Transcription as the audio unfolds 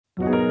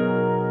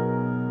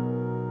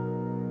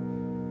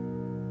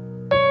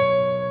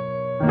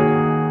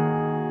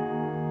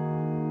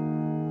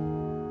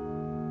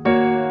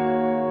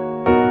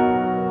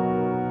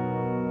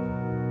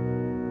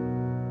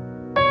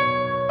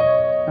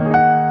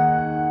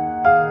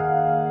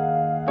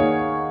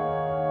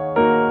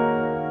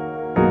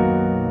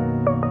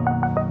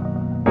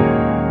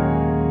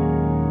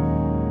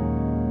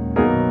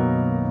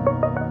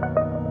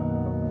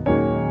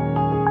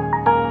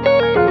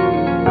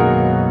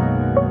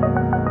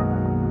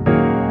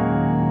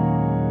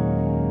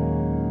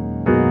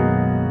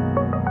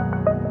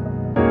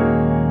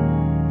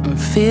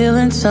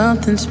doing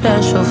something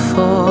special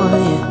for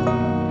you.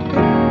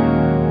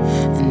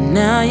 And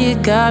now you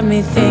got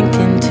me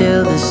thinking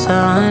till the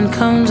sun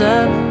comes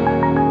up.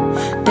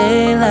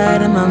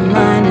 Daylight and my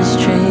mind is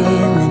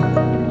dreaming.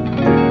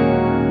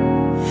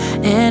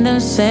 And I'm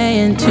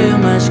saying too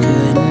much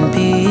couldn't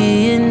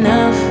be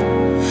enough.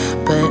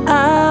 But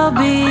I'll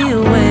be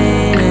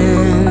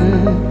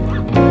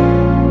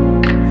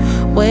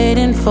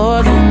waiting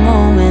for the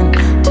moment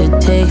to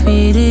take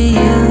me to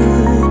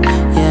you.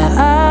 Yeah,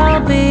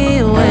 I'll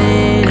be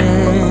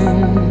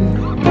waiting.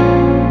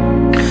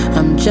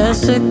 I'm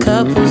just a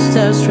couple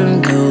steps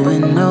from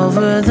going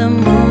over the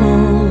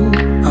moon.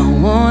 I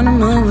wanna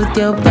move with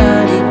your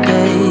body,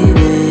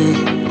 baby.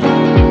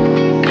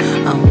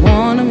 I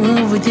wanna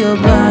move with your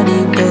body,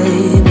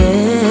 baby.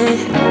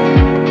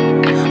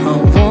 I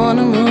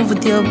wanna move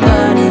with your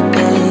body,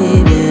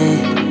 baby.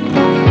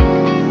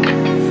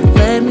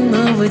 Let me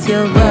move with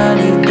your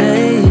body,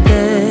 baby.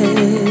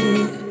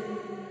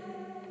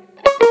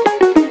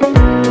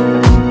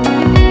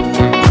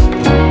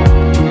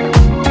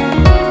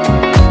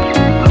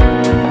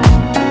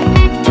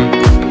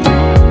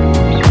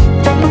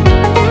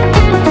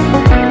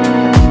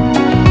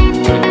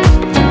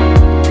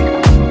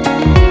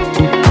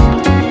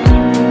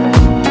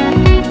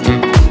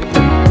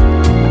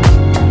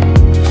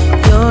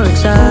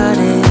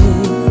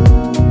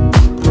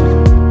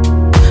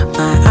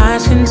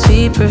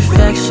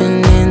 Perfection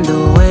in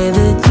the way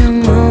that you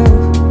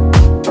move.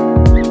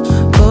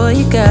 Boy,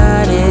 you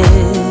got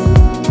it.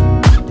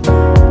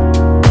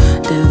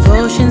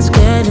 Devotion's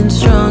getting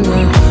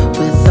stronger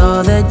with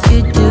all that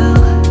you do.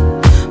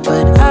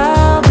 But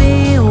I'll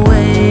be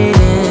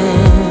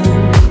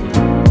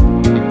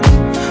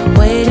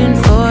waiting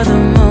for the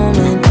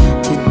moment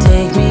to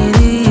take me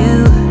to you.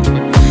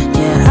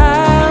 Yeah,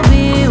 I'll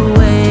be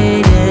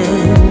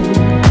waiting.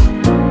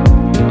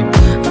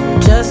 I'm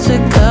just a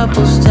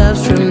couple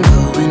steps from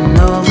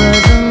over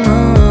the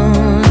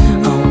moon.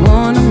 I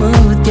wanna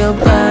move with your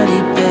body,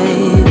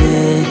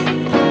 baby.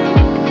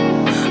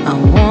 I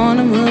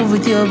wanna move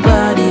with your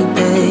body,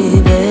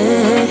 baby.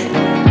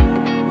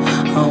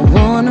 I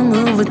wanna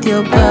move with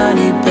your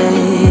body,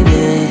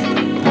 baby.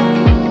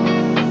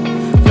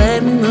 Let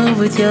me move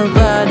with your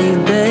body,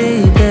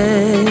 baby.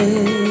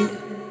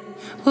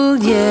 Ooh,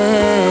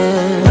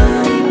 yeah.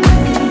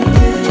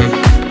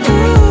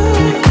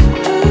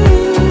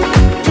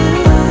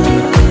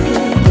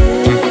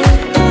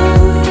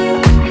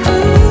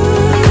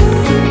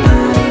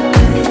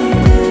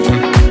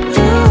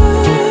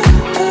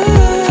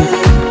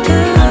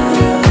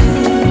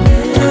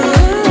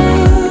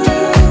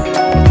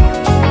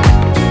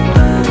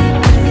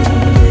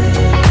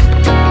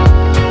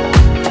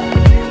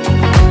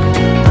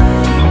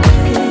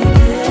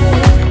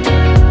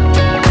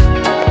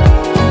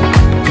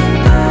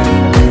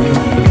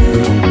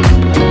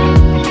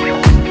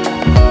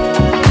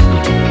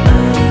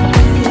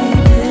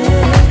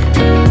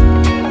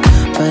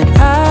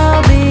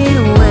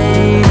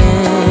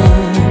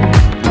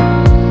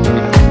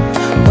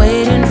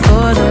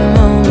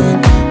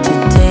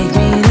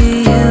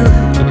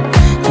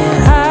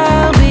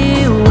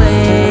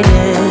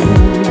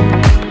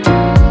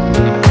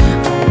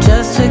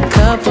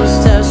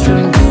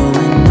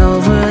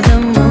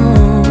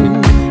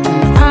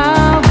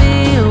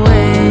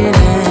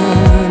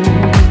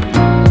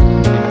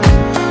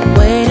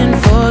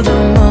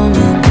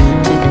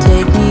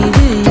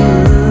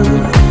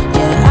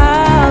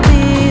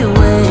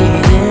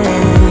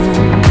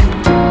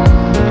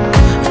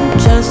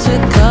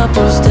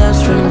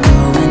 Steps from